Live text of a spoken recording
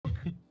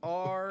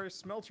are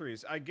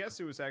smelteries. I guess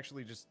it was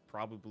actually just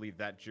probably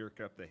that jerk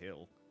up the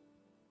hill.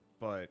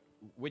 But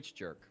Which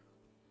jerk?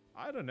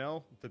 I don't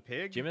know. The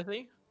pig?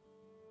 Jimothy?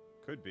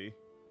 Could be.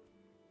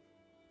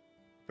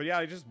 But yeah,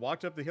 I just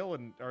walked up the hill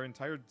and our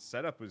entire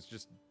setup was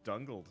just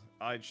dungled.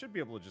 I should be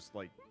able to just,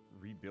 like,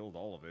 rebuild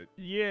all of it.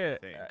 Yeah.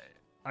 I think.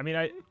 I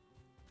mean,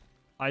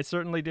 I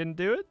certainly didn't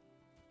do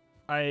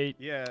it.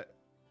 Yeah.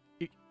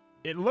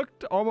 It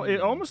looked almost. It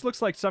almost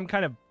looks like some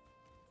kind of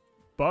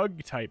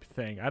bug type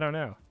thing. I don't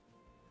know.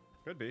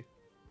 Could be.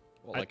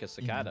 Well, like a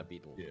cicada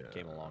beetle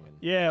came along and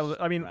Yeah,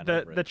 I mean ran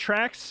the over it.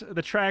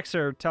 tracks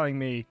are telling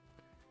me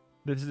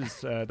this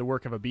is the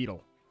work of a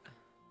beetle.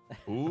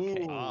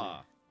 Ooh.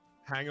 Ah.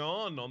 Hang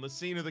on the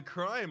scene of the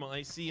crime,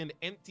 I see an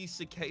empty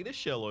cicada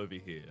shell over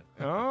here.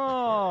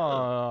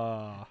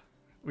 Oh,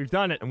 we've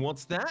done it. And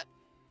what's that?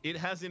 It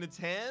has in its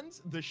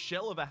hands the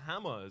shell of a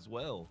hammer as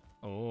well.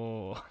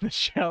 Oh, the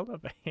shell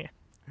of a hand.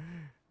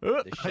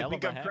 The I shell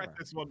think of a I've hammer. cracked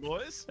this one,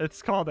 boys.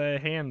 It's called a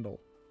handle.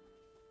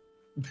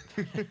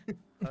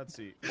 Let's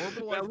see.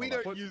 Orbital Now, life we ball.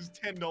 don't use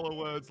 $10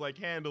 words like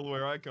handle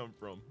where I come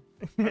from.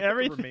 Put the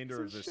Everything's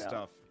remainder a of this shell.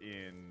 stuff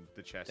in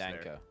the chest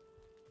Danka. there.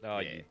 Oh,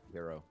 Yeah. you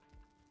hero.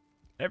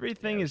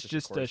 Everything Yeah, is it's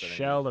just just a course, I think.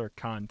 shell or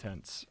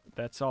contents.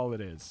 That's all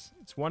it is.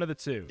 It's one of the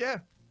two. Yeah.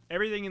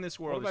 Everything in this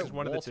world is about just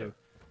one of the two.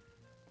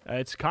 water?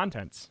 It's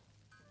contents.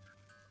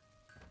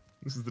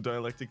 This is the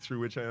dialectic through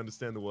which I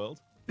understand the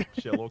world.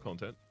 Shell or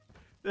content.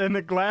 And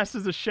the glass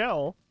is a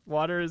shell.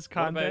 Water is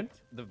content.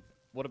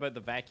 What about the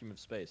vacuum of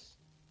space?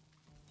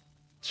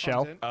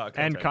 Shell. Content?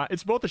 And Content.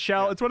 it's both a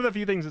shell. Yeah. It's one of the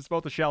few things. It's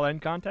both a shell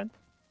and content.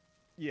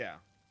 Yeah.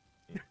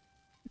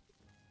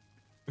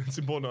 It's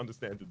important to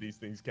understand that these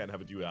things can have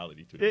a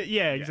duality to them.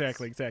 Yeah, Yes.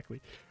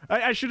 exactly.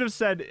 I should have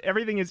said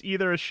everything is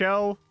either a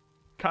shell,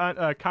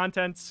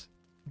 contents,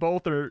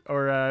 both,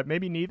 or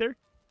maybe neither.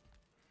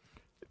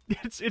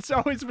 It's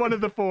always one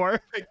of the four.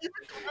 Thank you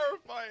for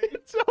clarifying.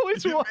 It's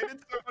always You one. made it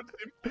so much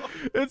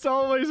simpler. It's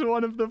always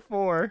one of the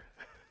four.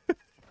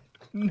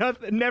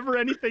 Nothing, never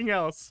anything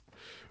else,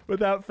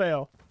 without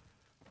fail.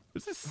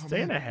 This is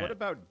Santa hat. What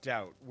about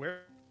doubt? Where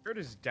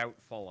does doubt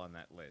fall on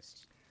that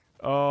list?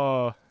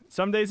 Oh,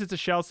 some days it's a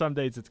shell, some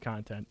days it's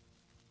content.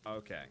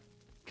 Okay.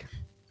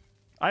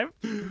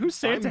 Whose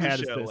Santa I'm the hat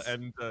is shell this?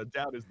 and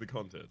doubt is the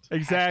content.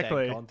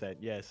 Exactly. Hashtag content,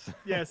 yes.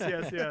 Yes.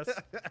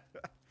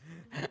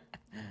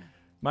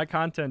 My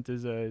content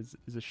is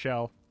a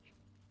shell.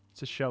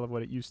 It's a shell of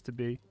what it used to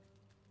be.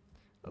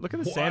 Look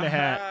at the Santa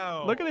hat.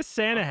 Wow. Look at the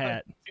Santa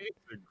hat.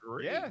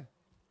 Disagree. Yeah.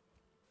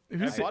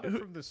 Who's I bought it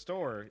from the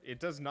store. It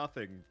does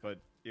nothing, but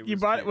it was you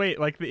bought it? cute. Wait,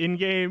 like the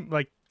in-game,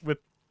 like with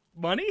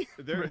money?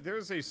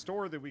 There's a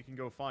store that we can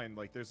go find.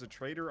 Like, there's a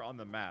trader on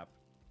the map.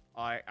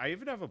 I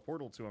even have a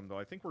portal to him, though.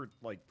 I think we're,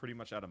 like, pretty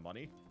much out of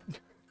money.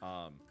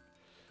 Oh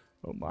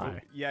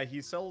my. Yeah,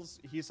 he sells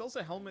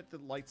a helmet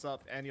that lights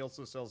up, and he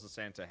also sells a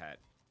Santa hat.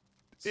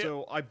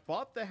 So I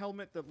bought the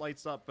helmet that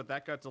lights up, but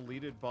that got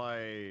deleted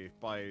by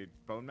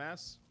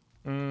BONEMASS,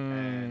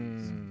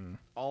 and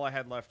all I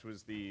had left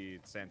was the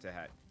Santa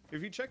hat.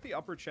 If you check the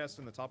upper chest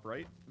in the top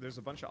right, there's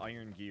a bunch of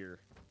iron gear.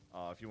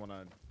 If you want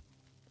to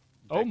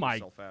Oh my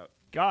yourself out.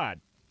 God.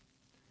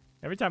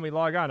 Every time we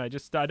log on, I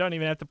don't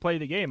even have to play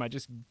the game. I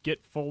just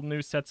get full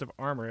new sets of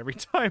armor every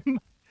time.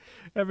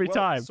 Every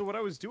time. So what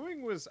I was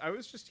doing was I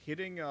was just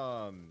hitting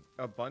a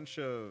bunch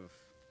of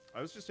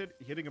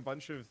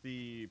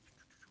the,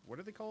 what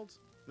are they called?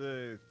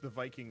 The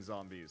Viking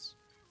zombies,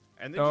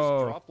 and they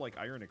just drop like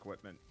iron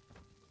equipment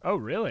Oh,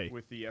 really?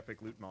 with the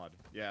epic loot mod.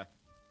 Yeah.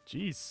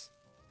 Jeez.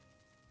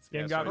 This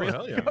game Yeah, got, so- real,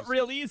 hell yeah. got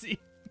real easy.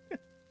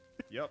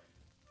 Yep.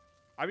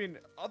 I mean,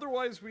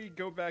 otherwise we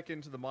go back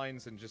into the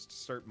mines and just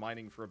start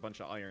mining for a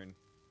bunch of iron.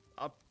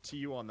 Up to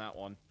you on that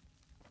one.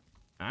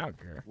 I don't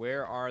care.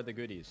 Where are the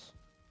goodies?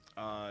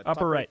 Upper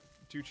Top right.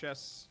 2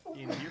 chests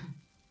in here.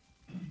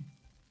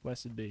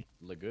 Blessed be.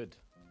 Le good.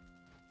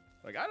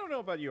 Like, I don't know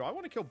about you. I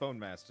want to kill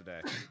BONEMASS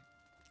today.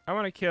 I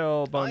want to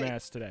kill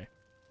BONEMASS today.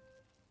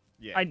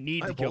 Yeah. I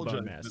need I to kill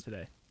apologize, BONEMASS but-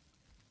 today.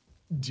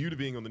 Due to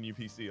being on the new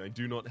PC, I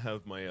do not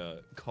have my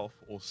cough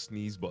or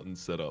sneeze button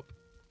set up.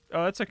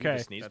 Oh, that's You have a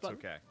okay. sneeze That's button?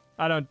 okay.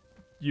 I don't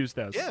use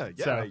those. Yeah.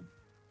 So,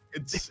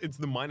 It's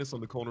the minus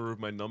on the corner of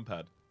my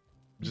numpad.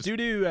 Just due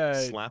to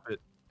slap it.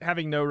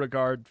 having no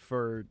regard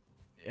for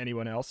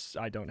anyone else,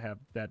 I don't have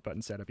that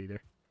button set up either.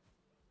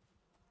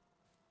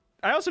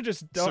 I also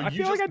just don't. So I you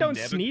feel like just I don't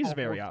never sneeze cough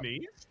very or often.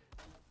 sneeze?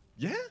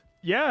 Yeah.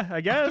 Yeah, I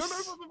I guess. don't know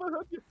if I've ever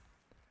heard you.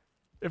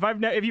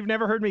 If you've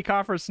never heard me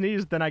cough or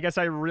sneeze, then I guess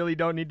I really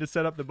don't need to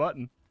set up the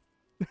button.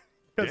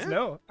 Because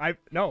Yeah.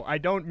 I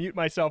don't mute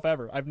myself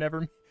ever. I've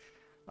never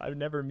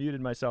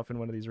muted myself in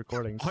one of these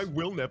recordings. I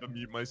will never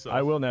mute myself.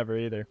 I will never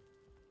either.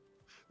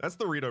 That's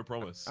the Rito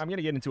promise. I'm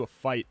gonna get into a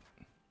fight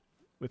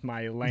with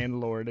my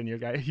landlord, and you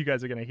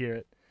guys are gonna hear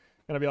it.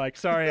 I'm gonna be like,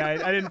 sorry,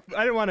 I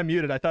didn't want to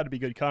mute it. I thought it'd be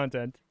good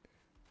content.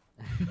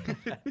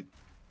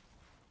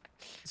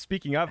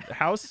 Speaking of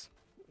house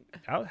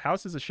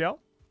is a shell,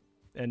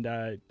 and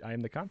I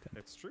am the content.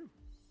 That's true.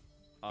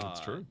 That's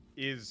true.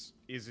 Is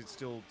it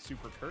still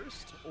super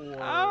cursed,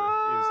 or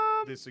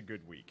Um, is this a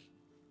good week?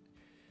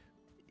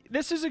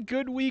 this is a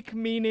good week,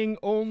 meaning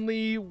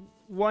only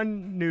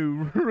one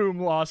new room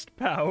lost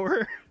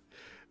power.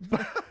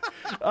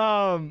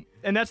 And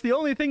that's the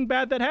only thing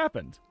bad that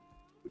happened.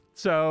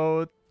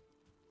 So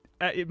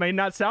it may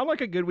not sound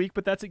like a good week,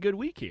 but that's a good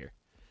week here.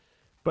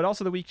 But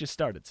also the week just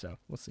started, so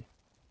we'll see.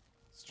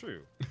 It's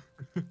true.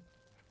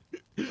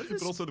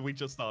 But also the week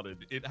just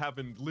started. It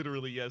happened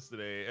literally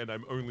yesterday, and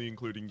I'm only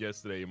including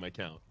yesterday in my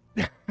count.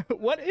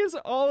 What is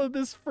all of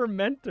this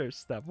fermenter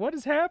stuff? What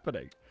is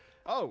happening?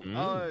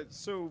 Oh,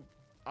 so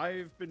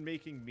I've been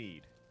making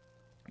mead.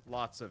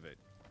 Lots of it.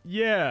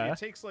 Yeah. It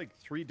takes like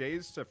 3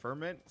 days to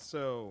ferment,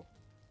 so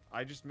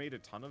I just made a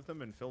ton of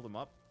them and filled them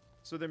up.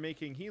 So they're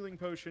making healing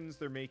potions,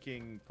 they're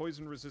making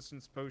poison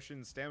resistance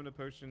potions, stamina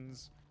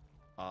potions,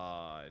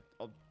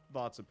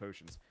 lots of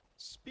potions.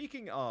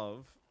 Speaking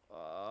of,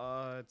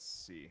 let's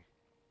see.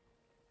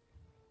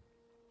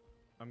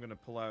 I'm gonna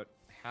pull out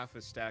half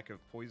a stack of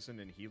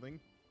poison and healing,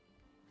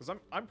 because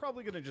I'm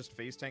probably gonna just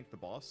phase tank the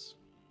boss.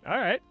 All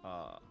right.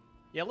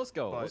 Yeah, let's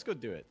go. But- Let's go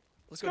do it.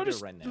 Let's go do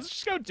it right now. Let's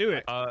just go do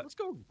it. Let's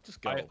go.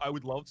 Just go. I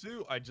would love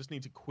to. I just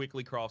need to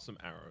quickly craft some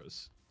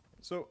arrows.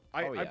 So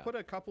I Oh, yeah. put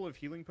a couple of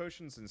healing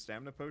potions and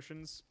stamina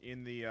potions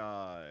in the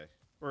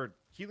or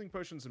healing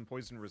potions and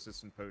poison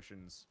resistant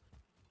potions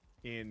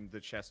in the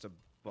chest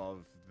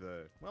above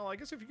the. Well, I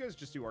guess if you guys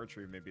just do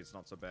archery, maybe it's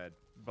not so bad.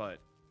 But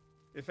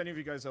if any of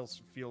you guys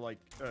else feel like,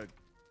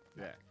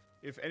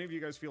 if any of you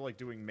guys feel like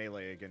doing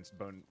melee against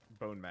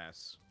bone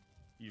mass,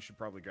 you should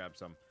probably grab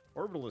some.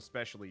 Orbital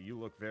especially, you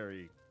look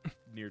very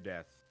near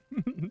death.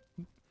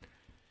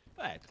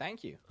 Hey,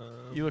 thank you.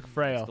 You look That's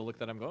frail. the look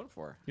that I'm going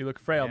for. You look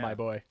frail, Yeah. my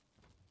boy.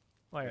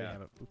 Why Yeah.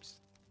 have it? Oops.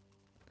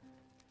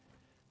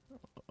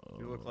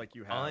 You look like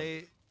you have.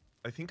 I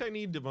think I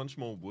need a bunch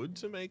more wood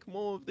to make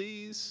more of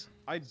these.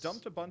 I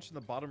dumped a bunch in the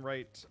bottom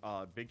right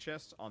big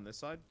chest on this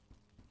side.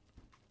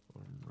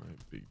 Alright,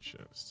 big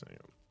chest. Hang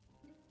on.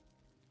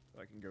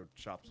 I can go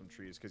chop some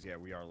trees because yeah,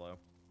 we are low.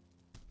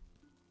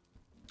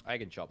 I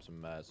can chop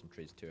some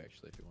trees too,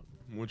 actually, if you want.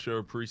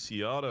 Mucho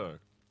apreciado.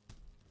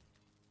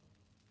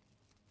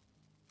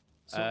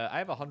 I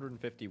have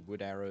 150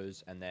 wood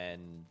arrows and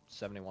then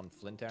 71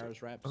 flint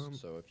arrows wraps.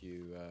 So if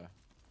you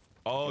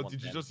Oh, want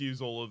did you them. just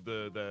use all of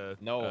the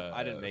no,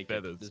 I didn't make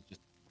feathers? it.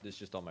 This is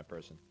just on my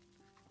person.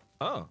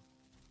 Oh.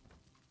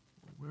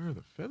 Where are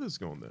the feathers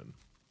going then?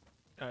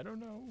 I don't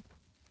know.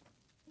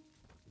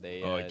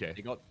 They Oh, okay.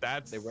 they got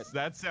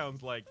That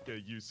sounds like a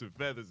use of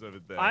feathers over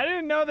there. I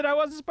didn't know that I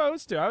wasn't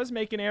supposed to. I was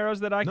making arrows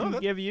that I No, can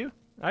that's- give you.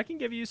 I can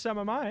give you some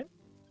of mine.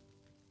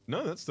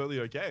 No, that's totally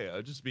okay.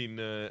 I've just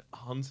been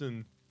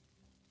hunting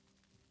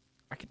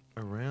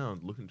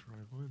around looking to try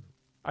and find them.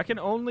 I can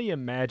only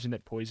imagine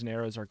that poison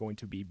arrows are going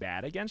to be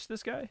bad against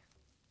this guy.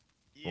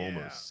 Yeah.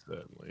 Almost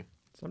certainly.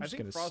 So I'm I just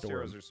think going to frost store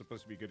arrows them. are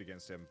supposed to be good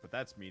against him, but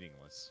that's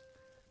meaningless.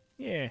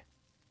 Yeah.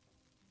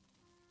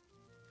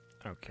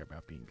 I don't care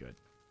about being good.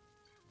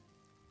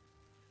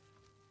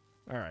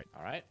 All right.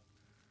 all right.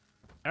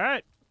 All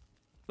right.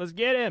 Let's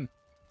get him.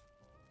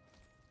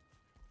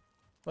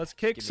 Let's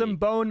kick give some me-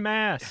 bone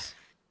mass.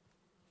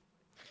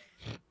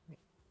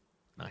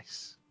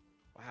 Nice.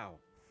 Wow.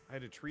 I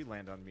had a tree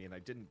land on me and I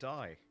didn't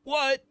die.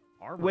 What?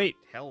 Armor Wait.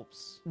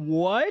 helps.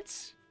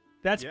 What?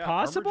 That's Yeah,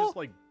 possible? Armor just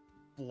like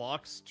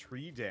blocks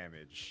tree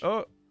damage.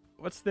 Oh,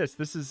 what's this?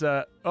 This is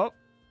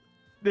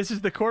this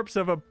is the corpse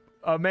of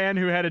a man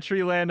who had a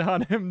tree land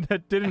on him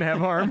that didn't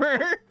have armor.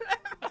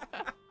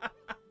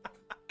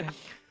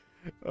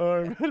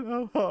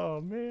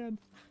 Oh man.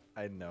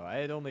 I know. I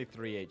had only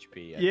 3 HP. I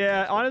think Yeah, that's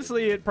what did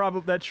honestly,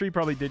 it. that tree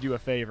probably did you a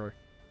favor.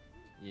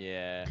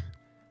 Yeah.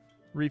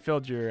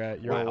 Refilled your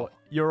Wow.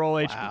 your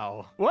old HP.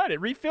 Wow. What?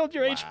 It refilled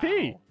your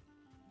HP. Wow.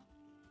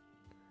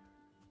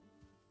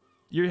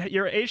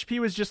 Your HP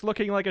was just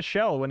looking like a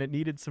shell when it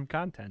needed some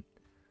content.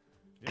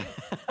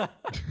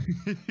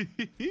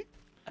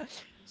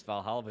 It's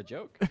Valhalla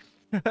joke.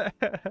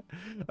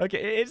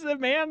 Okay, is the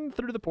man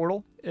through the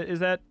portal?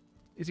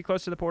 Is he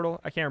close to the portal?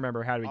 I can't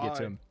remember. How do we get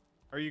to him?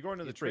 Are you going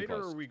to the He's pretty trader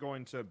or close. are we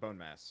going to Bone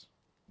Mass?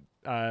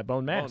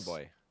 Bone mass. Bone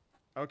boy.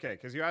 Okay,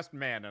 because you asked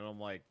man, and I'm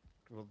like,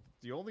 well,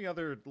 the only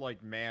other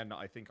like man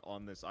I think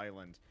on this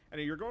island.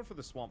 And you're going for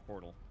the swamp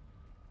portal.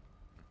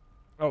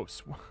 Oh,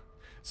 swamp.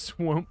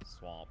 Swamp.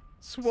 Swamp.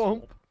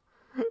 Swamp.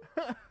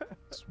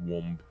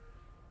 Swamp.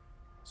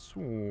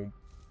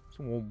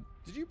 Swamp.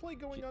 Did you play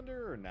Going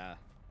Under or nah?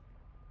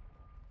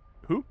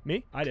 Who?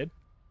 Me? I did.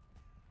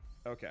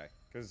 Okay,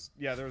 because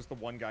yeah, there was the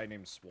one guy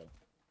named Swamp,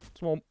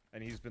 Swamp.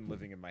 and he's been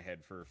living in my head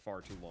for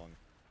far too long.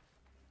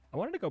 I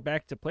wanted to go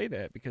back to play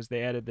that because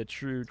they added the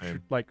true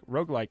Same. like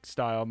roguelike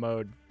style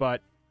mode,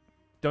 but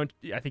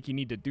I think you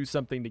need to do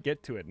something to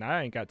get to it, and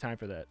I ain't got time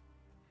for that.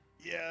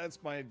 Yeah,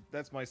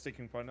 that's my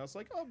sticking point. I was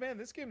like, oh man,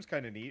 this game's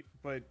kind of neat,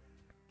 but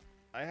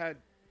I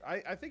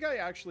think I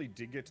actually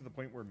did get to the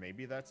point where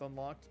maybe that's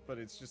unlocked, but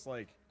it's just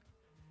like,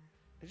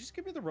 just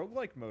give me the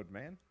roguelike mode,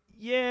 man.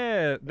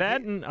 Yeah,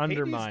 that and Hades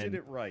Undermine. did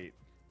it right,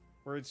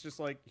 where it's just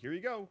like, here you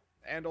go,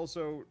 and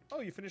also,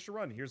 oh, you finished a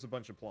run. Here's a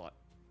bunch of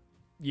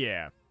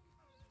Yeah.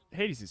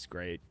 Hades is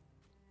great.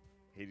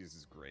 Hades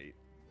is great.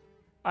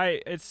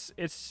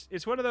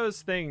 It's one of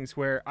those things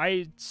where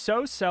I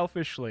so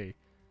selfishly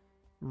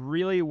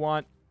really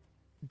want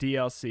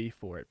DLC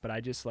for it, but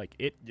I just like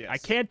it. Yes. I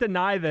can't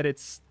deny that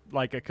it's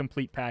like a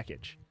complete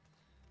package.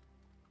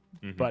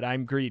 But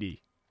I'm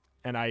greedy,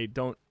 and I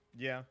don't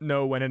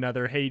know when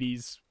another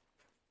Hades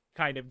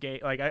kind of game,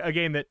 like a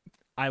game that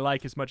I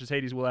like as much as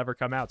Hades, will ever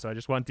come out. So I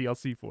just want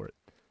DLC for it.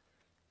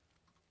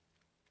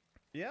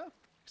 Yeah.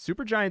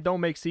 Supergiant don't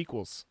make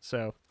sequels,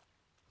 so.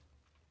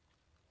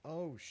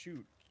 Oh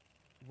shoot!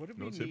 What do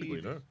we No, typically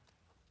need? no.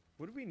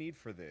 What do we need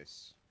for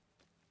this?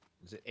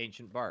 Is it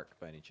ancient bark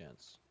by any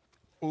chance?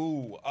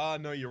 Ooh,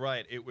 no, you're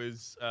right. It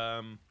was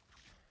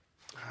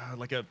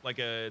like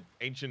a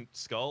ancient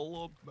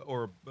skull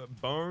or a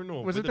bone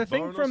or Was it the withered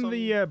thing bone or from something?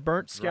 the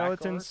burnt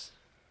skeletons?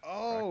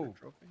 Oh,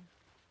 Trophy?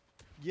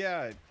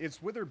 yeah,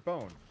 it's withered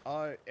bone.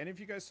 Any of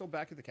you guys still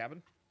back at the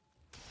cabin?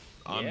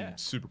 I'm Yeah.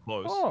 super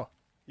close. Oh,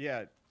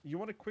 Yeah, you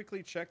want to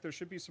quickly check. There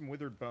should be some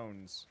withered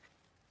bones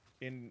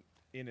in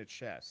a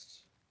chest.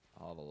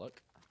 I'll have a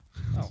look.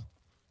 Oh,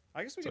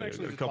 I guess we So can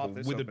actually a just couple pop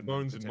this withered open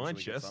bones and in my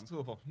potentially get chest.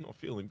 some. Oh, I'm not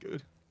feeling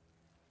good.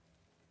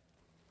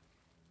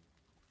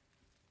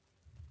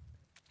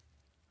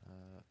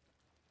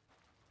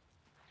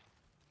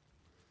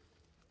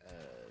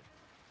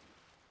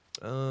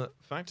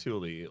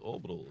 Factually,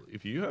 Orbital,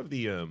 if you have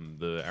the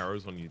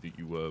arrows on you that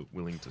you were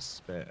willing to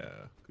spare,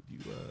 could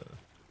you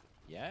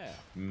Yeah.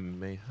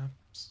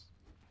 mayhaps?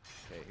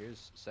 Okay,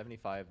 here's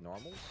 75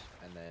 normals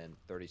and then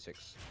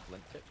 36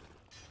 flint tip.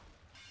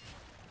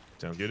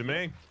 Sound good to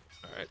me.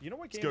 All right, You know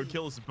what let's game? go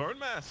kill us a bone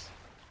mass.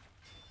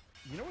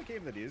 You know what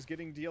game that is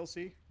getting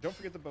DLC? Don't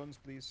forget the bones,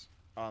 please.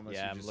 Unless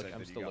Yeah, you I'm just said looking. I'm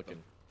that you still got looking.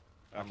 them.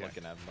 I'm Okay.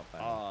 looking. I've not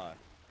found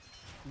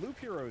it. Loop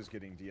Hero is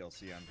getting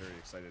DLC. I'm very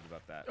excited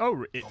about that.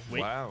 oh,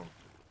 wait, Wow.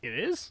 it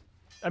is?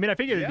 I mean, I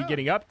figured it'd be Yeah.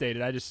 getting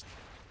updated. I just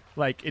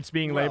like it's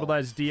being labeled Well-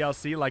 as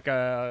DLC, like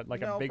a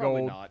no, big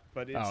probably old. not.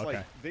 But it's Oh, okay.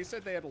 like they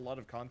said they had a lot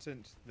of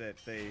content that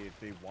they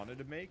wanted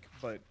to make,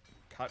 but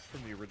cut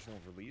from the original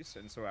release.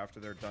 And so after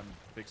they're done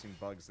fixing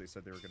bugs, they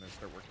said they were going to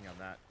start working on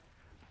that.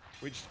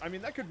 Which, I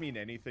mean, that could mean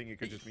anything. It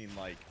could just mean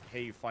like,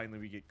 hey, finally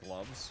we get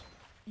gloves.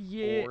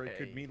 Yeah. Or it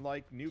could mean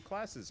like new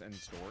classes and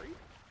story.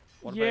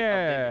 What Yeah.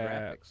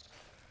 about updating graphics?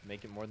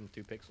 Make it more than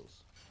 2 pixels.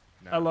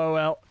 No.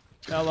 LOL.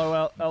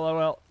 LOL.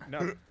 LOL. No.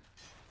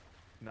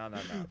 No. Look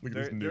at They're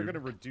this noob. going to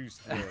reduce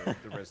the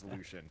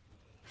resolution.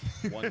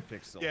 1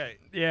 pixel. Yeah,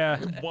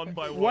 Yeah. one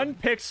by One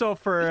pixel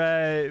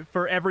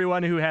for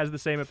everyone who has the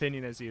same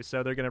opinion as you,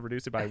 so they're gonna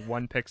reduce it by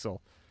 1 pixel.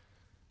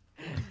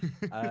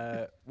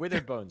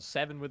 Withered bones.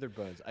 7 withered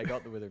bones. I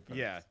got the withered bones.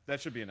 Yeah,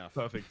 that should be enough.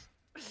 Perfect.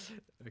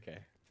 Okay.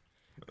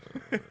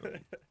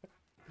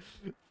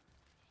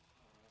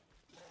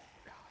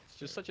 It's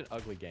just such an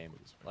ugly game.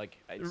 Like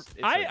it's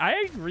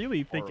I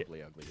really think it,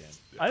 horribly ugly game.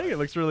 I think it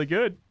looks really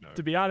good. No.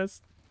 To be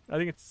honest, I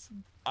think it's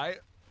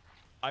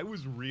I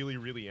was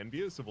really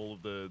envious of all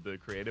of the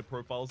creative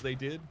profiles they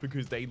did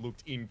because they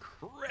looked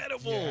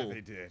incredible. Yeah,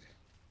 they did.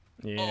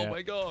 yeah. Oh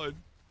my god.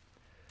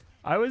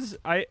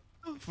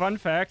 Fun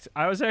fact,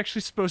 I was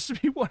actually supposed to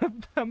be one of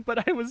them,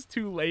 but I was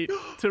too late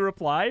to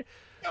reply,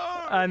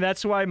 No! and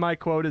that's why my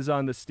quote is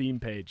on the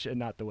Steam page and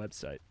not the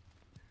website.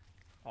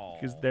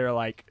 Because they're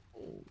like,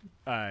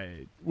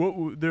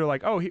 they're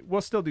like, oh,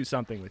 we'll still do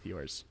something with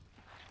yours.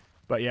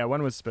 But yeah,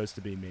 one was supposed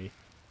to be me.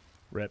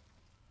 Rip.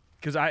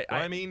 Because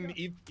I mean,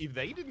 if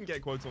they didn't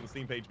get quotes on the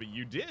Steam page, but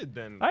you did,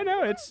 then I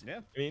know it's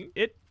Yeah. I mean,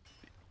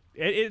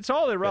 it's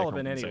all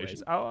irrelevant anyways.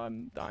 compensation. Oh,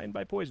 I'm dying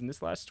by poison.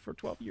 This lasts for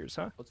 12 years,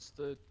 huh? What's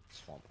the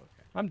swamp? Okay.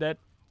 I'm dead.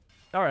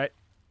 All right.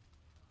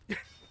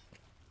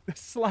 The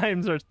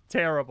slimes are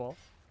terrible.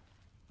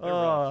 They're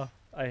Oh, rough.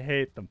 I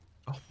hate them.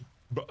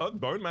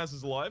 Bone Mass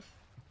is alive.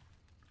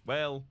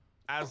 Well,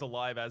 as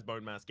alive as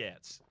Bone Mass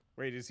gets.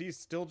 Wait, is he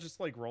still just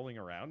like rolling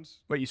around?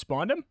 Wait, you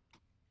spawned him?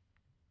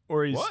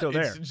 Or he's What? still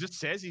there? It just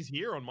says he's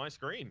here on my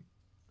screen.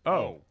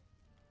 Oh.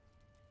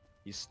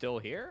 He's still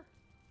here?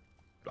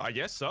 I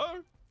guess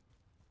so.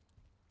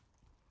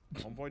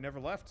 Homeboy never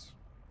left.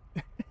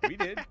 We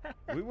did.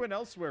 We went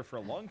elsewhere for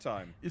a long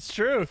time, It's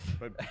true.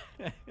 but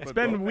It's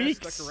been Bone Mass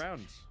weeks. Stuck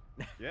around.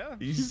 Yeah.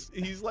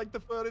 He's like the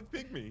furtive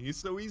pygmy. He's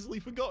so easily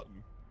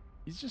forgotten.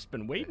 He's just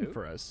been waiting Who?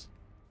 for us.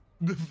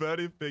 The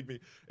furtive pygmy.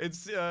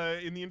 It's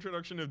in the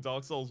introduction of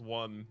Dark Souls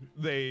 1,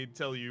 they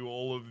tell you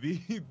all of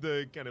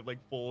the kind of like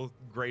 4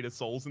 greatest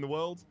souls in the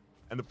world.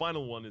 And the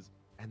final one is,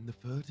 and the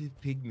furtive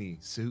pygmy,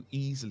 so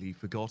easily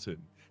forgotten.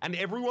 And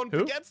everyone Who?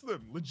 forgets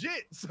them.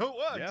 Legit. So it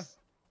works.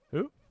 Yeah.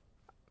 Who?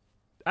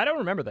 I don't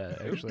remember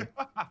that, actually.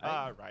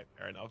 Right,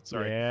 fair enough.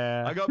 Sorry.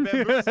 Yeah. I got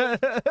bamboozled.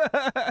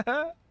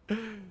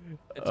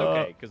 It's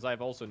okay, because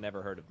I've also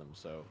never heard of them,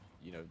 so,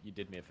 you know, you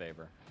did me a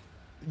favor.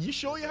 You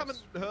sure you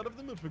haven't heard of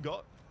them and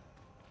forgot?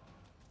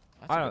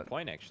 That's I a don't- good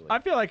point, actually. I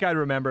feel like I'd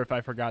remember if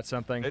I forgot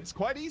something. It's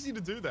quite easy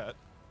to do that.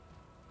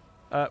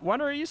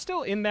 Wonder, are you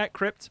still in that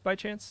crypt by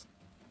chance?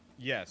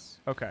 Yes.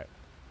 Okay.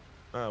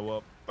 Oh,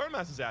 well, Bone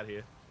Mass is out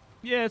here.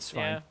 Yeah, it's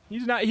fine. Yeah.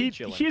 He's not. He's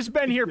chilling. He's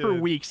been here for Yeah.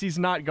 weeks. He's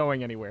not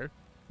going anywhere.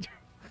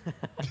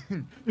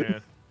 Yeah.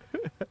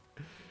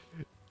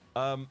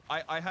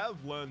 I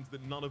have learned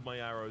that none of my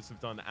arrows have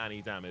done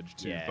any damage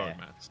to bone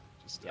mass.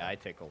 Just, I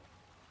tickle.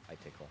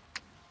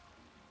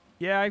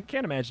 Yeah, I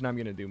can't imagine I'm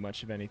gonna do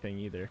much of anything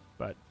either,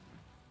 but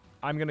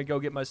I'm gonna go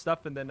get my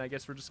stuff, and then I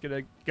guess we're just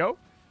gonna go.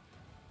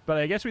 But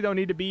I guess we don't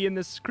need to be in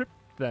this script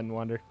then,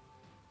 Wonder.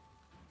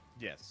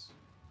 Yes.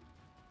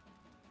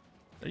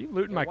 Are you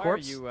looting my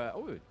corpse? Why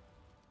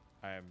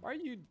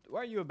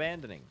are you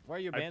abandoning? Why are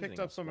you abandoning? I picked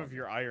up some of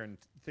your iron,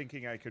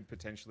 thinking I could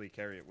potentially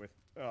carry it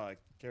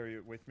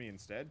with me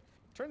instead.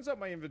 Turns out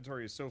my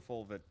inventory is so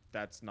full that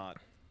that's not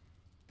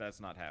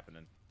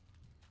happening.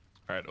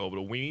 All right,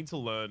 Orbital, we need to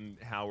learn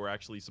how we're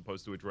actually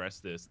supposed to address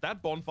this.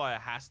 That bonfire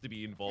has to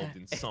be involved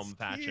in some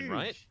fashion,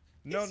 right?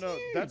 No,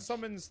 that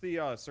summons the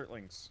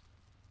Surtlings.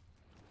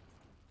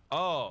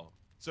 Oh,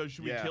 so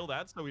should we kill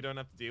that so we don't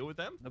have to deal with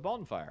them? The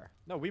bonfire.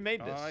 No, we made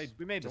this.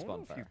 We made this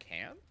bonfire. I don't know if you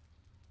can.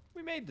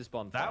 We made this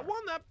bonfire. That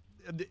one?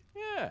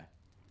 Yeah.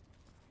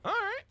 All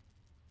right.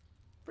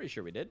 Pretty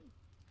sure we did.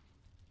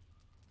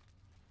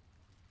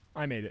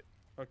 I made it.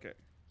 Okay.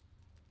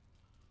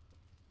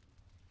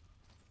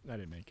 I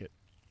didn't make it.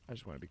 I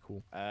just want to be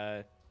cool.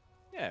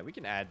 Yeah, we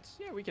can add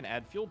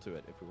fuel to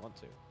it if we want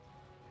to.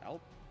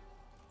 Help.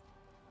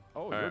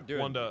 Oh,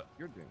 Wanda,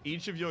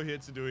 each of your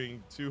hits are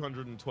doing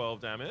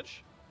 212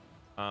 damage.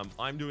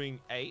 I'm doing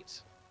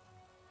 8.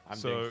 I'm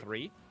doing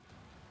 3.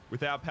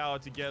 With our power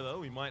together,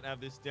 we might have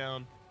this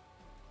down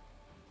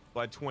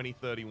by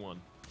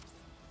 2031.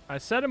 I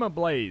set him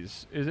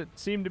ablaze. Does it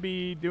seem to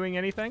be doing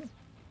anything?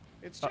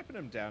 It's chipping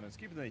him down. It's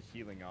keeping the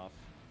healing off.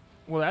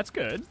 Well, that's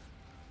good.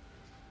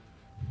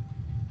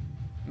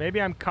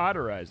 Maybe I'm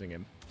cauterizing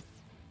him.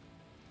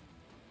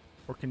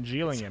 Or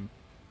congealing him.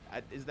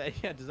 Does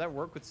that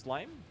work with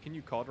slime? Can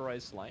you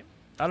cauterize slime?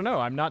 I don't know.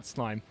 I'm not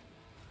slime.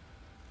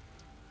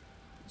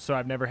 So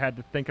I've never had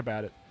to think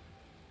about it.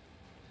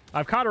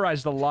 I've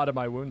cauterized a lot of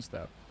my wounds,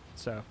 though.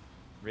 So.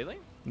 Really?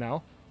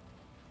 No.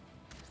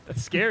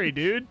 That's scary,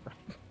 dude.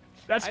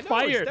 That's I know,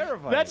 fire. it's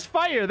terrifying. That's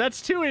fire.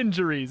 That's 2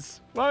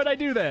 injuries. Why would I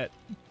do that?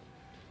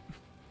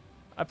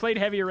 I played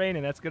Heavy Rain,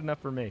 and that's good enough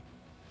for me.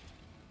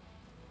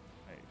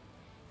 Hey,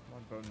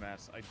 come on,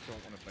 BONEMASS. I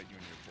don't want to fight you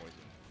in your poison.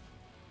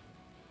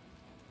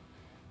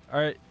 All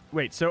right.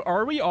 Wait, so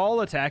are we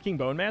all attacking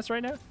BONEMASS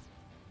right now?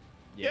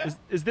 Yeah.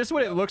 Is this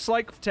what it looks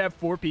like to have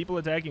 4 people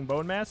attacking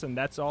BONEMASS, and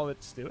that's all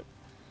that's to it?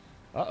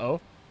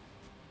 Uh-oh.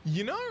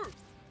 You know,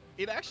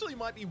 it actually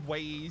might be way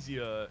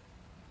easier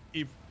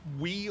if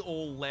we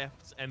all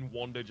left and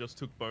Wanda just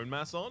took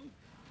BONEMASS on.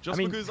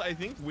 Because I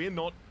think we're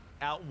not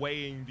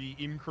outweighing the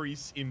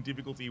increase in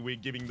difficulty we're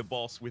giving the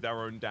boss with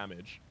our own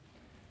damage.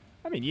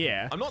 I mean,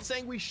 yeah. I'm not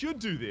saying we should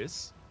do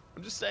this.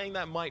 I'm just saying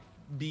that might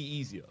be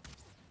easier.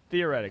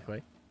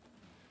 Theoretically.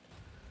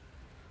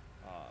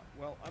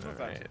 Well, I'm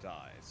about to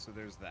die, so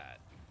there's that.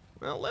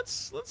 Well,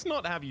 let's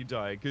not have you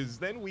die, because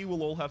then we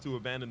will all have to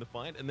abandon the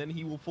fight, and then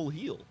he will full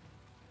heal.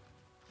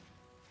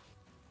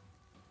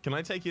 Can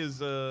I take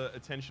his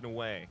attention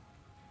away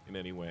in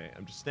any way?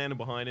 I'm just standing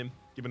behind him,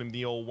 giving him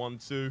the old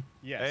 1-2.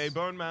 Yes. Hey,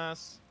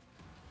 BONEMASS.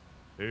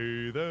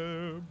 Hey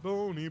there,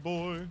 bony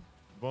boy,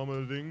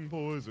 vomiting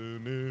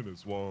poison in a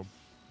swamp.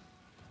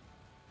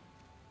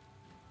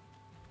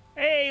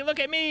 Hey, look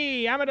at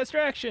me! I'm a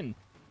distraction.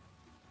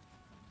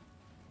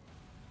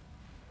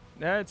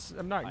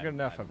 I'm not good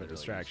enough of a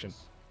distraction.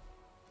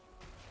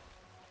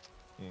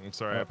 I'm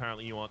sorry,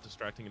 apparently you aren't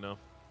distracting enough.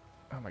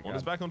 Oh my god.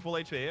 Wanda's back on full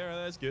HP. Yeah,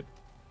 that's good.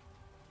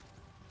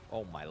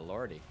 Oh my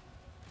lordy.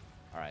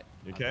 Alright.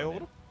 You okay,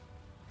 Orbital?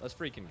 Let's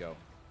freaking go.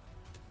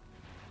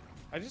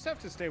 I just have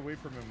to stay away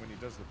from him when he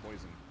does the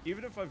poison.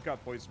 Even if I've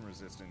got poison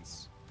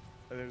resistance,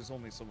 there's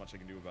only so much I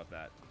can do about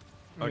that.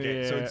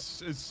 Okay, so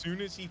it's, as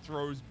soon as he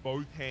throws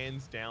both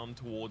hands down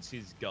towards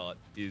his gut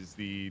is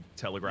the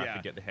telegraph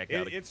to get the heck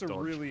out of It's dodge. a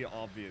really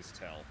obvious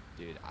tell.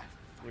 Dude,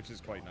 which is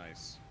quite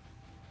nice.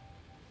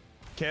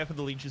 Care for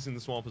the leeches in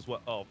the swamp as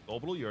well. Oh,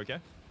 Orbital, you okay?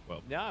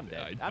 Well, yeah, I'm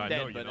dead. I I'm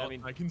know dead, but not. I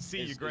mean... I can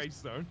see your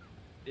gravestone.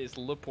 It's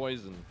le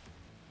poison.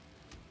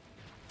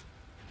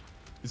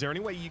 Is there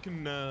any way you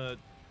can, I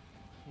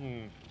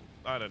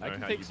don't know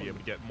how you'd be able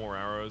to get more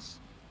arrows.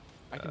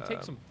 I can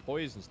take some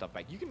poison stuff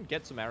back. You can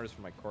get some arrows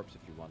from my corpse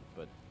if you want,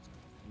 but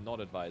it's not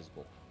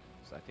advisable.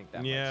 So I think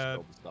that might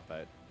spell the stuff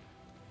out.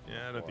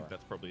 Yeah, I don't think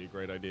that's probably a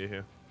great idea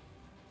here.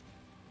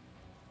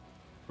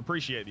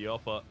 Appreciate the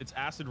offer. It's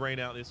acid rain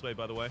out this way,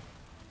 by the way.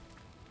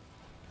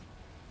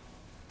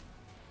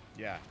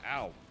 Yeah.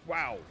 Ow.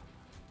 Wow.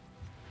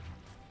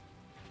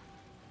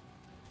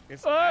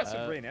 It's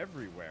acid rain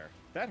everywhere.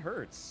 That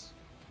hurts.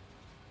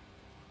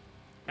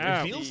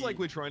 It feels like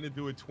we're trying to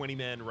do a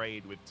 20-man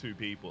raid with 4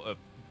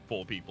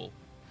 people.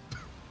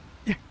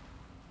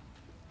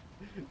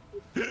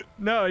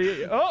 No,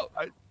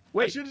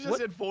 wait. I should have just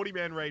said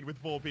 40-man raid with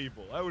 4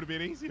 people. That would have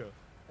been easier.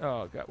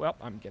 Oh god. Well,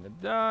 I'm gonna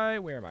die.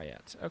 Where am I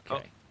at?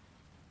 Okay.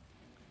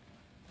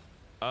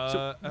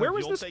 So where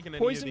was this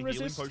poison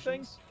resist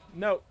thing?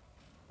 No.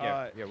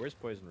 Yeah, where's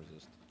poison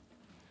resist?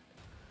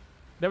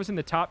 That was in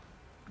the top.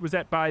 Was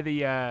that by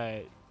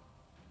the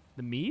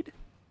mead?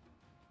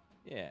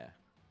 Yeah.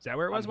 Is that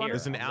where it was?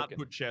 There's an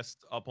output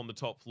chest up on the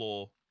top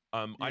floor.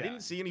 I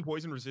didn't see any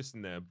poison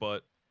resistant there,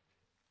 but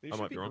they I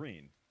should might be be wrong.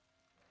 green.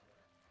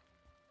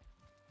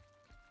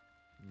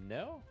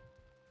 No.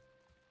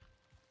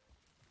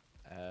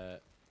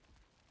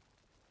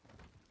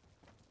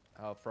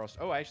 Oh, frost.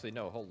 Oh, actually,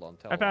 no. Hold on.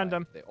 Tell I found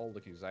them. They all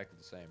look exactly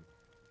the same.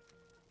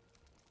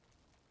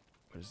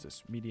 What is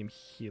this? Medium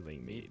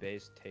healing Meat mead.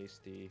 based,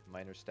 tasty,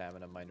 minor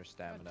stamina,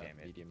 damn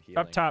it. medium healing.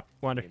 Up top,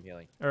 Wander. Medium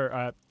healing.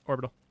 Or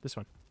orbital. This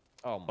one.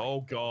 Oh my.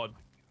 Oh god.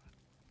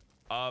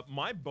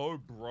 My bow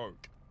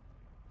broke.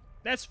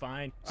 That's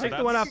fine. So Take the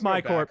that's- one You off can go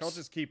my back. corpse.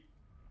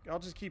 I'll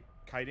just keep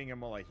kiting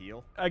him while I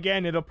heal.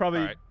 Again, it'll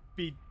probably Alright.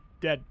 be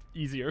dead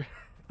easier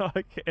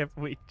like if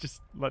we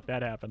just let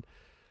that happen.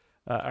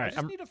 All I right.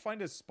 just need to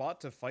find a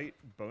spot to fight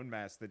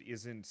BONEMASS that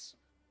isn't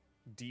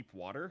deep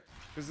water,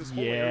 because this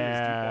whole area is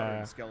deep water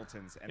and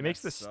skeletons. And It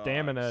makes the that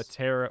stamina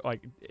sucks.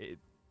 like it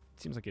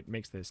seems like it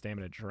makes the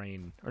stamina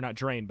drain, or not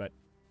drain, but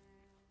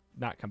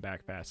not come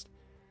back fast.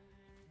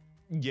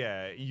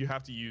 Yeah, you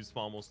have to use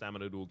far more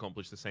stamina to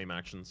accomplish the same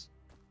actions.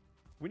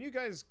 When you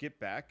guys get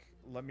back,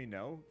 let me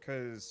know,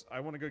 because I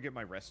want to go get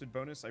my rested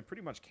bonus. I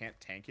pretty much can't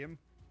tank him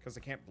because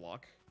I can't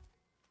block.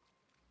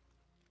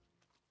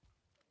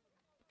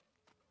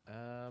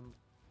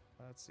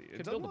 Let's see. It Could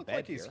doesn't build a look bed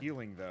like he's here.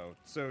 healing though.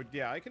 So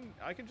yeah, I can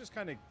just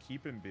kind of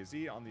keep him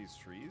busy on these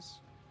trees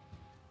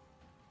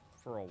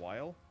for a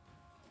while.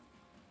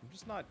 I'm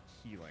just not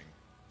healing.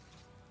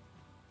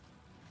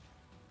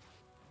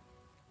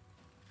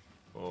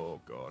 Oh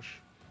gosh.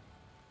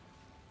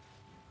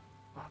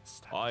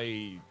 Stop.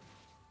 I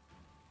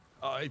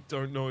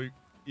don't know.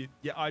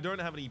 Yeah, I don't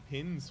have any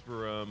pins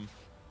for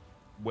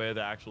where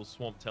the actual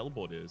swamp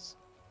teleport is.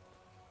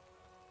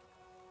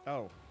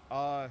 Oh,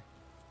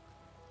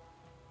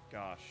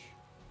 gosh,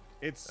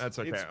 That's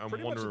okay, It's I'm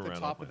pretty much at wandering the around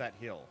top on of that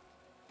hill.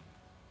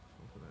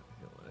 Over that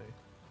hill, eh?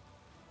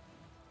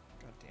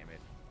 God damn it!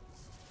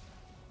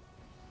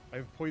 I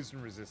have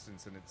poison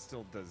resistance, and it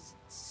still does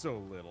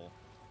so little.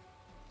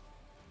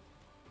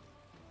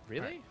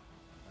 Really?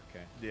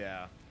 Okay.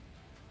 Yeah.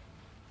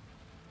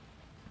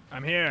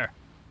 I'm here.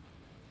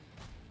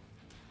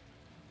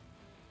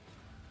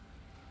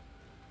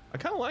 I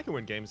kind of like it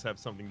when games have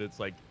something that's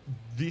like,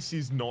 this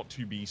is not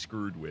to be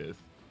screwed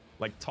with,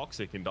 like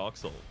Toxic in Dark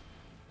Souls.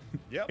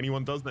 Yep.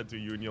 Anyone does that to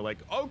you, and you're like,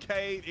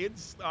 okay,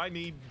 I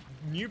need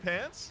new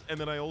pants, and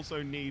then I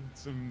also need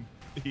some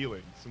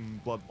healing,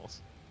 some blood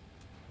moss,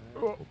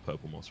 or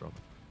purple moss rather.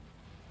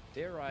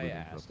 Dare I Moving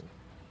ask? purple.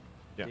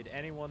 Yeah. Did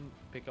anyone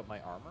pick up my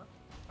armor?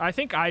 I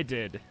think I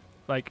did.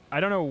 Like, I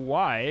don't know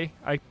why.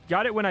 I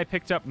got it when I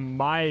picked up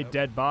my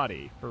dead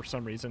body for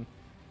some reason.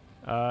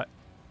 Here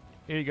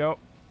you go.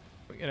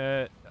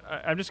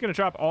 I'm just gonna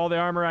drop all the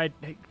armor I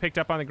picked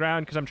up on the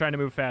ground because I'm trying to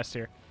move fast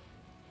here.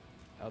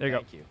 Oh, There you go.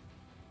 thank you.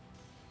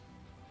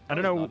 I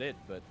don't That was know. Not it,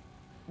 but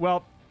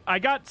Well, I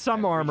got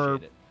some I armor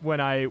appreciate it. when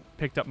I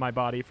picked up my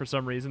body for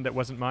some reason that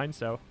wasn't mine,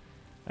 so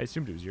I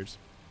assumed it was yours.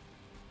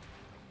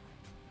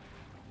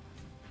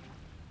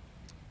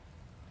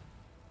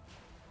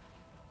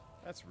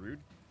 That's rude.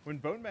 When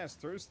BONEMASS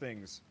throws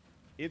things,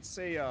 it's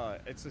a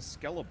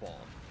skeleball.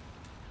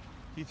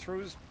 He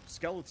throws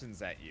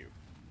skeletons at you.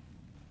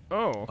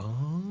 Oh.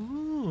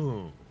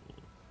 Oh.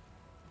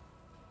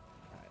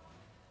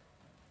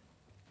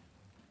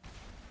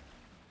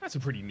 That's a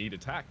pretty neat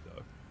attack,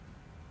 though.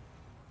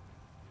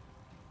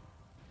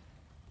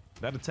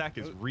 That attack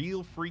is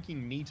real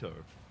freaking neato.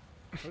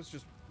 I was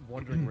just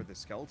wondering where the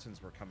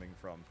skeletons were coming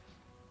from.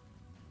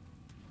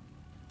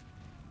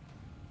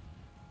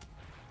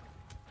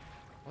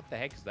 what the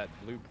heck is that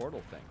blue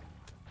portal thing?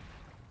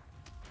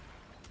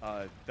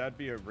 That'd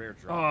be a rare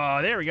drop.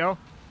 Oh, there we go.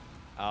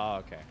 Oh,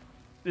 okay.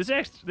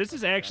 This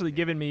is actually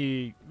giving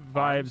me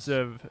vibes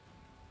of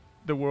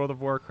the World of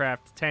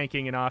Warcraft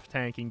tanking and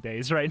off-tanking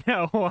days right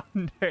now.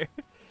 Wonder.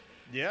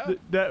 Yeah,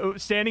 The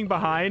standing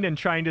behind and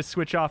trying to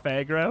switch off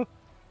aggro.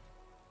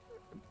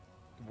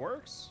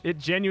 works. It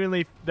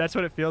genuinely, that's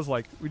what it feels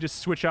like. We just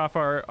switch off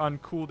our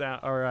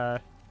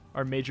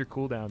our major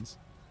cooldowns.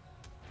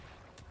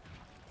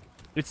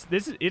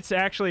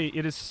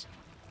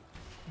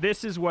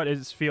 This is what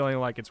is feeling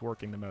like it's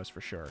working the most for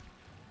sure.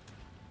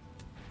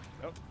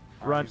 Oh,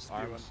 Run. he's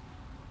spewing. Arms.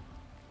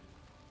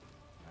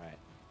 All right.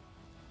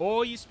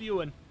 Oh, you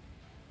spewing.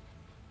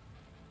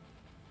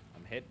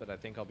 I'm hit, but I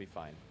think I'll be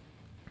fine.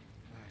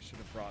 I should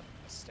have brought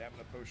a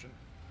stamina potion.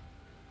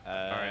 All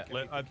right,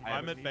 I I'm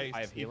have- at base. I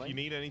have If healing. you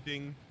need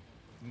anything,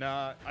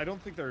 Nah, I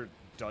don't think they're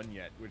done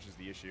yet, which is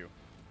the issue.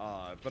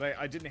 But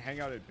I didn't hang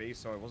out at base,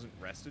 so I wasn't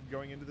rested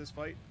going into this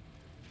fight.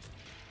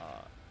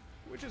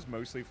 Which is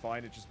mostly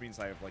fine. It just means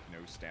I have, like, no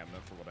stamina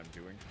for what I'm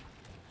doing.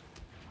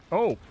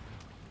 Oh.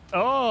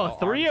 Oh,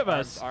 three arms, of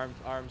us.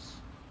 Arms.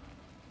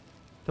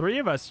 Three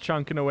of us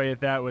chunking away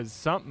at that was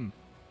something.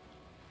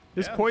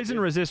 This Yeah, poison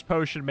good. resist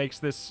potion makes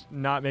this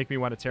not make me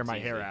want to tear my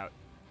hair easy. out.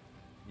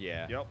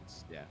 Yeah. Yep.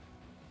 Yeah.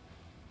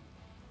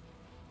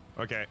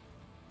 okay.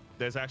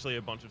 There's actually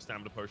a bunch of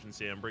stamina potions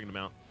here. I'm bringing them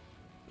out.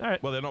 All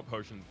right. Well, they're not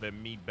potions. They're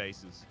mead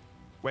bases.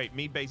 Wait,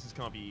 mead bases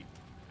can't be.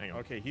 Hang on.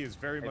 Okay, he is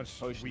very Hey, much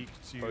potion- weak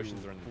to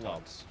potions are in the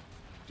blunt. top.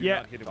 Do Yeah.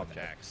 not hit him with Top it.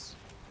 axe.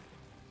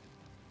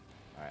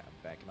 Alright, I'm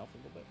backing up a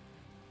little bit.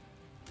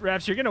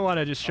 Raps, you're gonna want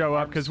to just show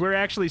up because we're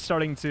actually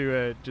starting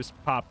to just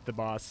pop the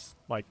boss.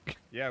 Like,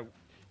 yeah,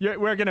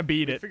 we're gonna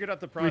beat it. We figured out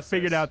the process. We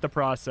figured out the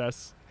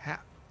process.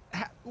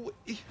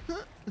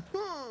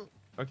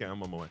 Okay,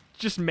 I'm on my way.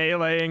 Just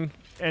meleeing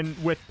and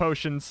with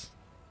potions.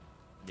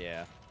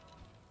 Yeah.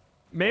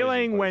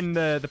 Meleeing when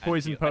the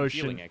poison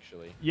potion. Healing,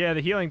 actually. Yeah,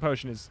 the healing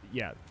potion is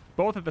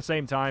both at the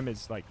same time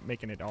is like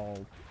making it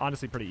all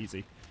honestly pretty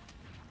easy.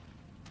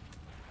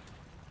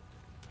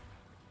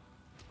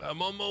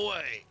 I'm on my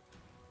way.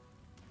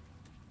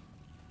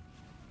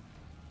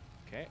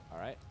 Okay,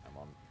 alright. I'm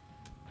on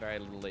very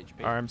little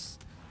HP. Arms.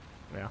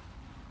 Yeah.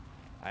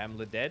 I am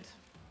dead.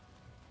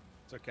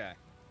 It's okay.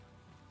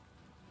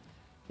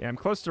 Yeah, I'm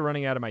close to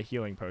running out of my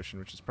healing potion,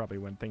 which is probably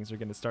when things are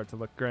going to start to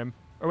look grim.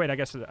 Or wait, I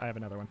guess I have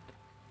another one.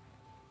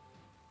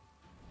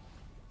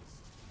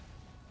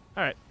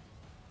 All right.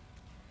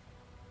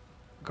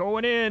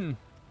 Going in.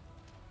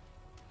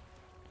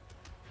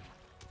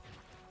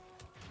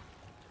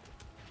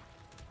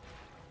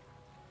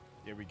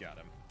 Yeah, we got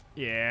him.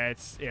 Yeah,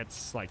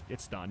 it's like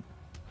it's done.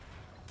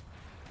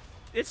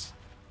 It's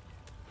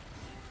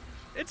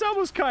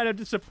almost kind of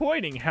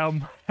disappointing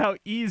how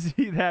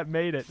easy that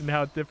made it and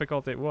how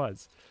difficult it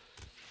was.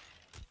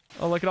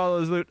 Oh, look at all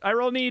those loot. I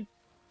roll need.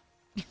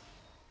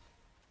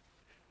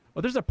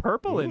 Oh, there's a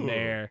purple in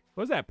there.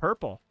 What's that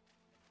purple?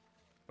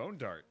 Bone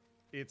dart.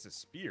 It's a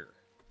spear.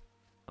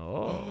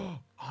 Oh.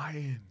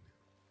 Iron.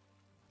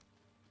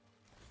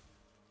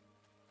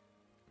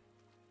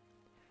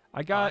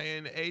 I got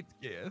Iron 8th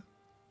gear.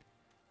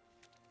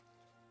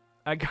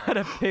 I got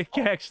a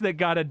pickaxe that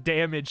got a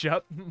damage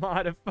up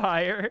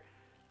modifier.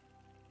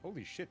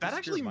 Holy shit. That this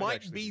actually spear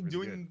might be really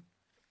doing. good.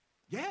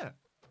 Yeah,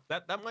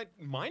 that might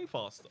mine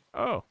faster.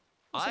 Oh.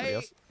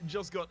 I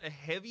just got a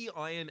heavy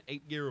iron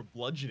 8 gear of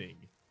bludgeoning.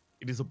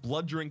 It is a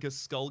blood drinker,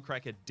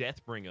 skullcracker,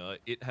 deathbringer.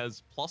 It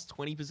has plus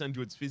 20%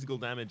 to its physical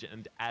damage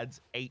and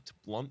adds 8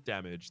 blunt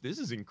damage. This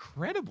is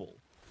incredible.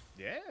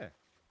 Yeah.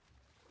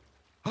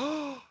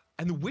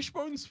 And the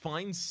wishbones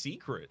find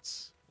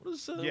secrets. What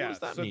does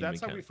that so mean?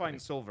 that's how we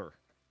find silver.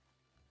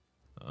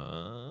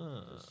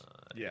 Yeah.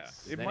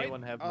 Does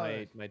anyone have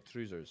my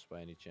trousers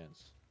by any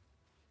chance?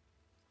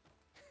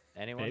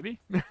 Anyone? Maybe.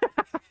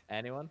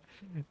 Anyone?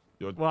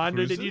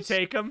 Wanda, did you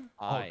take them?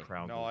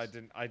 No, I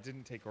didn't. I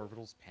didn't take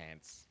Orbital's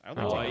pants. I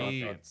only took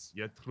my pants.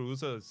 Yeah,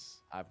 trousers.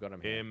 I've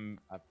got them.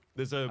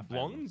 There's a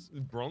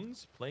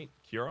bronze plate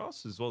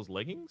cuirass as well as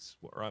leggings,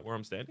 right where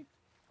I'm standing.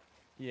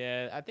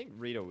 Yeah, I think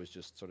Rito was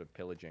just sort of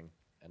pillaging,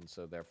 and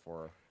so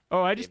therefore.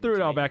 Oh, I just threw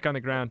it all back on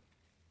the ground.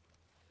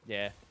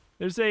 Yeah.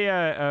 There's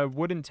a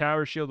wooden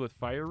tower shield with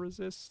fire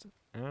resist.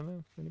 I don't know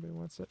if anybody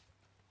wants it.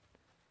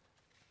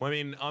 Well, I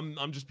mean,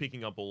 I'm just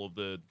picking up all of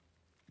the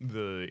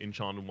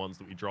enchanted ones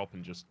that we drop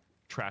and just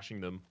trashing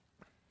them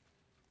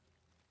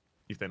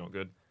if they're not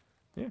good.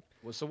 Yeah.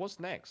 Well, so what's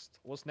next?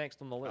 What's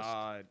next on the list?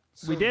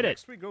 So we did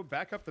next we go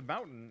back up the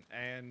mountain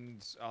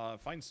and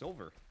find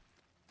silver.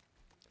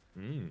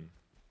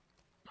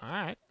 All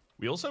right.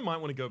 We also might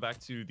want to go back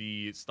to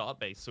the start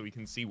base so we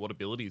can see what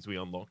abilities we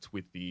unlocked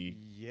with the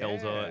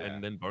Elder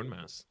and then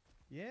BONEMASS.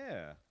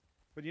 Yeah.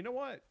 But you know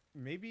what?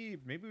 Maybe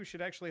we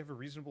should actually have a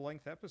reasonable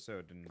length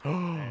episode and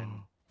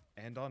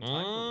on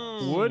time for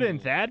once.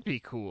 Wouldn't that be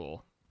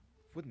cool?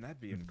 Wouldn't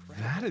that be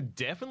incredible? That'd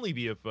definitely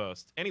be a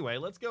first. Anyway,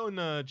 let's go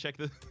and check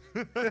the...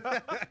 For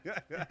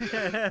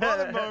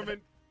the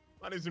moment,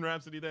 my name's been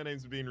Rhapsody, their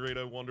names have been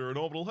Rito, Wanderer, and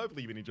Orbital.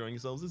 Hopefully you've been enjoying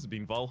yourselves. This has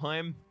been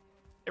Valheim.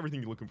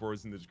 Everything you're looking for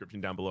is in the description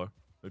down below.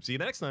 Hope to see you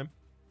next time.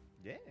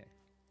 Yeah.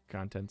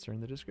 Contents are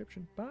in the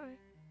description. Bye.